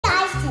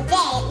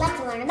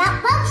learn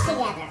about bugs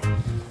together.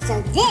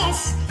 So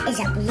this is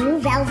a blue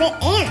velvet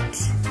ant.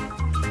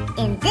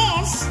 And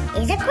this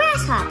is a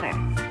grasshopper.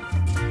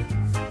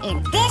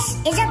 And this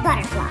is a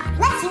butterfly.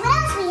 Let's see what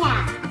else we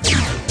have.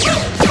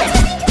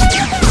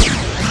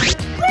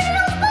 Where did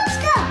all the bugs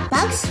go?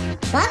 Bugs?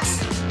 Bugs?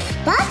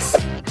 Bugs?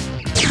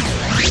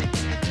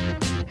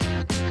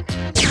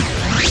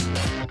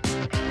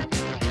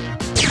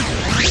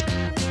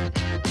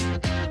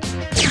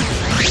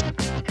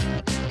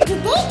 Did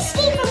they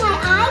escape from my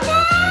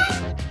iPad?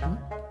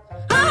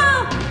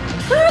 Ah!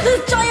 There's a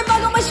giant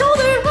bug on my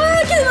shoulder! Ah,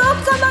 get it off,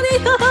 somebody!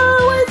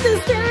 Why is this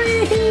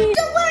scary?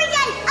 Don't worry,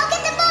 Daddy. I'll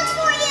get the bugs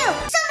for you.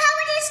 Somehow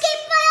it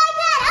escaped my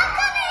iPad. I'm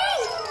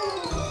coming.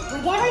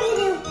 Whatever you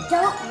do,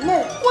 don't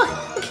move. What?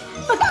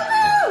 Don't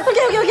move.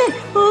 Okay.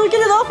 Oh,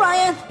 get it off,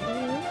 Ryan.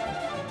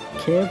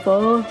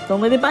 Careful. Don't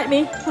let it bite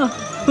me.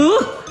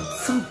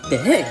 So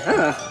big. I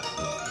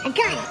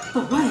got it.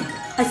 Oh, Ryan,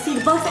 I see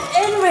the bugs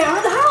everywhere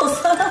around the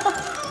house.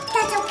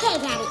 That's okay,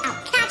 Daddy. I'll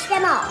catch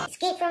them all.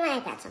 Escape from my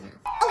iPad somehow.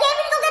 Okay, I'm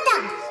gonna go get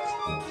them.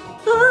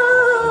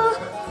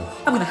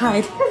 I'm gonna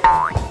hide.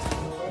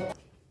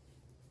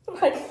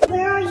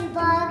 Where are you,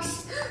 bugs?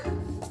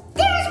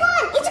 There's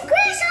one! It's a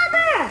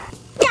grasshopper!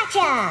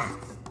 Gotcha!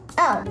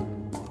 Oh.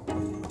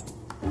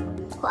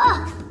 Whoa.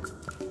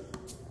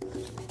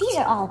 These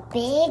are all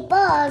big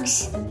bugs.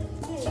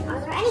 Are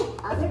there any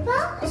other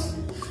bugs?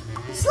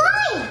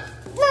 Slime!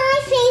 My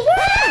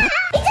favorite!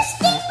 It's a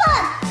stink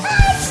bug!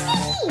 Ah, it's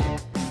sticky!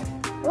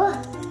 Whoa.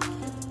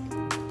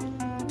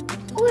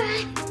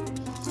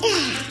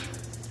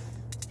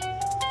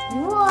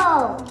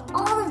 Whoa!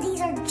 All of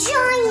these are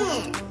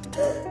giant!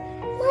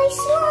 My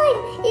slime!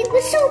 It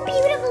was so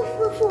beautiful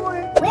before.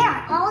 Where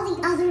are all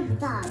the other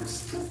bugs?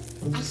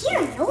 I hear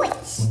a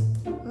noise.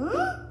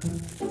 Huh?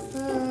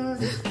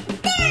 There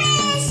it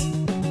is!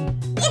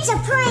 It's a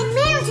praying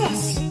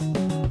mantis!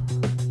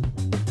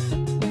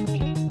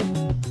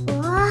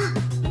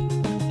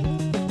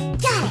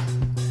 Got it!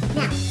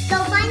 Now, go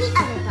find the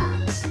other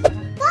bugs.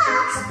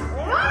 Bugs?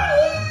 Where are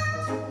you?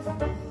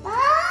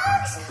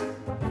 Bugs?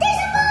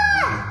 There's a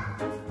bug!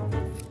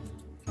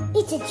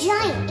 It's a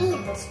giant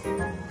ant.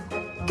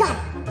 Got it.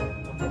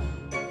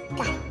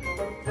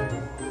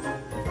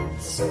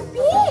 It's so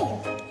big.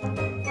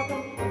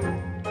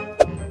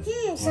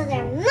 So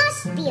there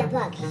must be a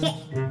bug here.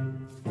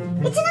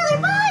 It's another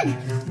bug.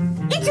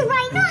 It's a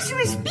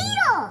rhinoceros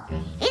beetle.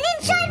 And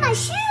inside my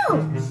shoe.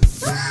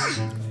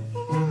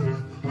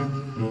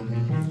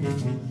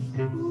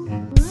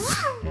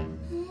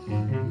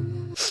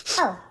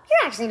 Oh,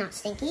 you're actually not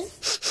stinky.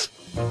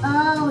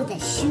 Oh, the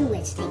shoe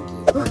is stinky.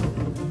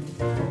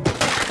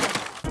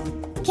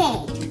 Okay.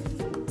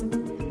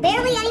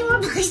 Barely any more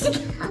bugs to go.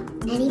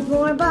 Any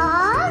more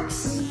bugs?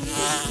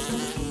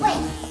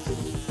 Wait.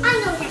 I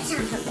know that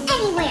sound from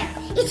anywhere.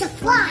 It's a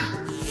fly.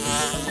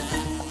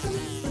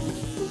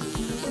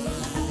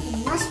 It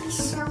must be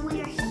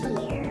somewhere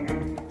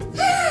here.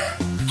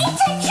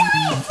 It's a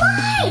giant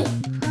fly!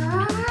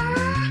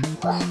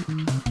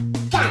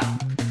 Got it.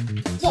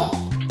 Yeah.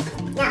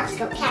 Now let's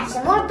go catch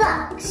some more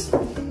bugs.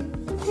 Bugs,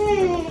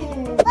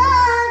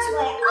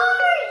 where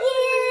are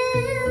you?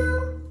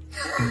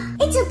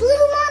 It's a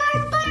blue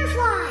monarch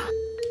butterfly.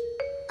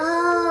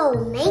 Oh,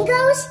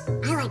 mangoes?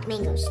 I like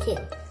mangoes too,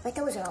 but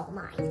those are all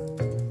mine.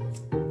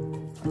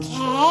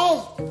 Okay,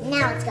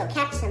 now let's go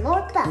catch some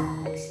more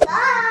bugs.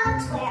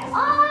 Bugs, where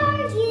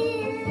are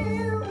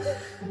you?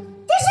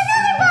 There's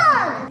another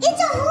bug!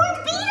 It's a horned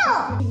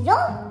beetle!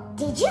 Beetle?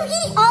 Did you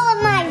eat all of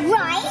my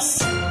rice?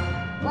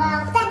 Well,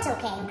 that's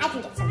okay. I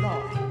can get some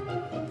more.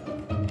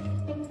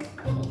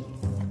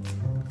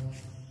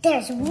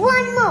 There's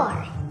one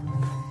more.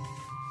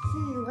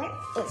 Where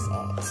is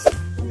it?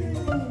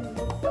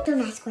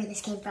 Don't ask where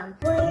this came from.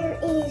 Where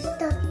is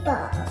the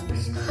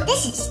bugs?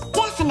 This is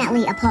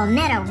definitely a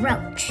palmetto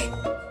roach.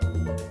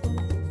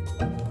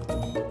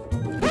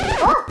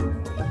 Oh!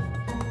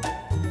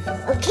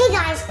 Okay,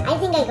 guys, I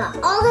think I got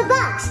all the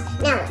bugs.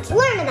 Now let's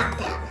learn about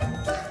them.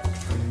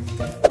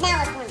 Now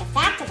let's learn a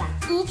fact about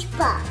each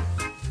bug.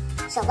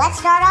 So let's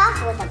start off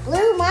with a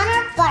blue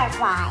monarch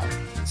butterfly.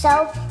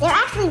 So they're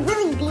actually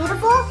really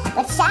beautiful,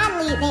 but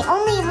sadly they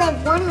only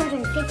live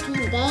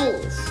 115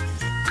 days.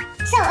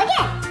 So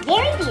again,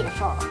 very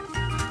beautiful.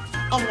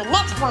 And the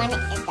next one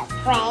is the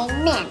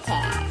praying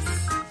mantis.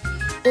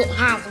 It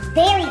has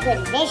very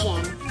good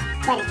vision,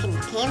 but it can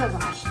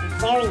camouflage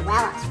very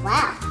well as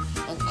well.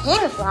 And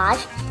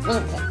camouflage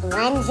means it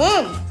blends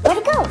in. Where'd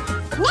it go?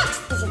 Next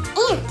is an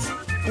ant.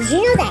 Did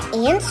you know that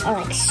ants are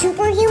like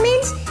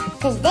superhumans?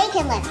 Because they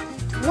can lift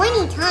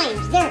 20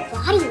 times their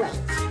body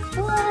weight.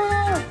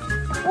 Whoa!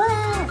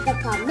 Whoa! The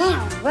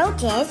palmetto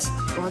roaches,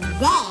 well,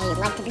 they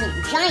like to be in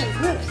giant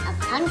groups of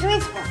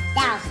hundreds or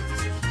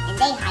thousands, and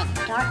they hide in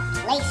dark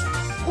places.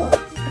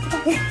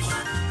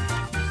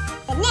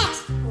 The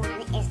next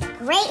one is the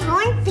great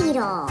horned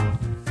beetle.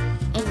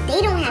 And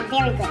they don't have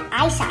very good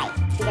eyesight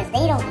because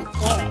they don't eat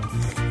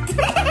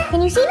carrots.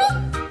 Can you see me?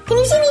 Can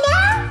you see me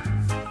now?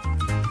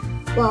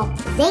 Well,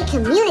 they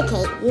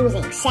communicate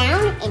using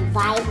sound and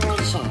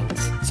vibrations.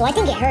 so I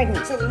think it heard me.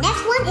 So the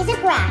next one is a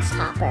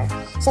grasshopper.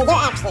 So they're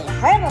actually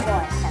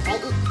herbivores, so they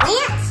eat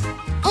plants,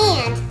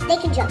 and they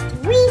can jump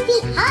 3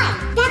 feet high.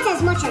 That's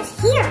as much as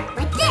here,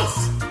 like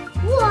this.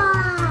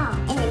 Wow!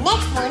 And the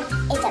next one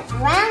is a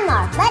brown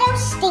marletto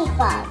stink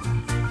bug.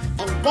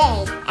 And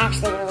they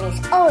actually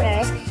release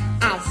odors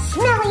as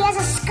smelly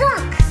as a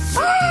skunk.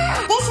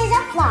 This is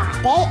a fly.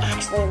 They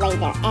actually lay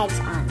their eggs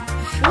on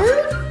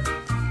food,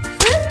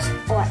 fruit,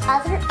 or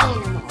other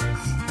animals.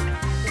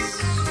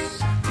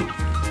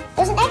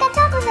 There's an egg on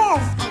top of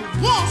this. And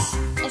this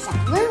is a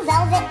blue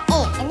velvet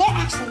ant. And they're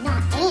actually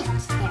not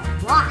ants, they're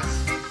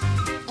wasps.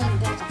 And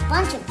there's a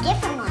bunch of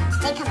different ones.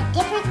 They come in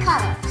different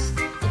colors.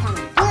 They come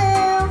in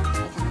blue,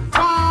 they come in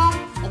red,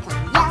 they come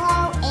in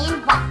yellow,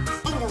 and white.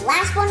 And the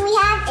last one we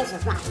have is a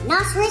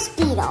rhinoceros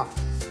beetle.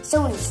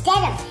 So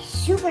instead of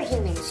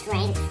superhuman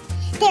strength,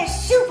 they're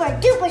super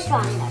duper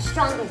strong, and they're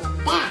stronger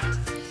than that.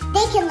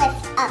 They can lift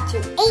up to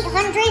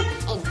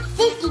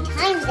 850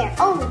 times their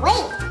own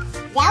weight.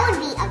 That would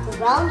be a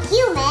grown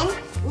human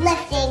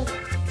lifting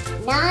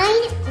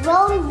 9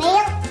 grown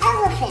male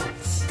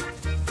elephants.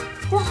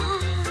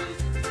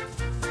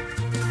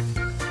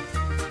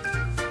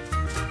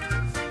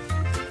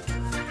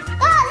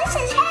 Oh, this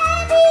is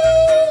heavy!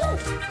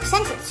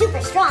 Since it's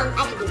super strong,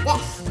 I can do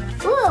this.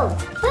 Ooh,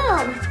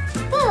 boom,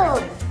 boom,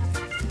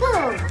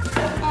 boom,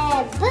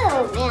 and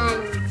boom,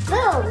 and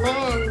boom,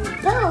 and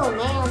boom,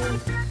 and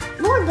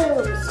more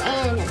booms,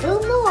 and a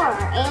boom more,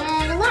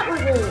 and a lot more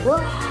booms. Whoa.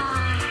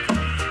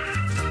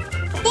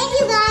 Thank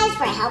you guys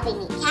for helping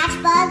me catch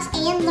bugs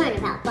and learn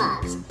about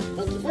bugs.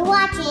 Thank you for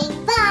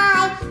watching.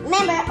 Bye.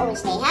 Remember, always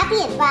stay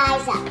happy and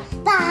rise up.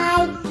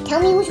 Bye.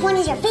 Tell me which one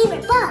is your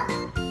favorite bug.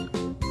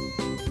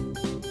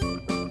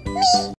 Me.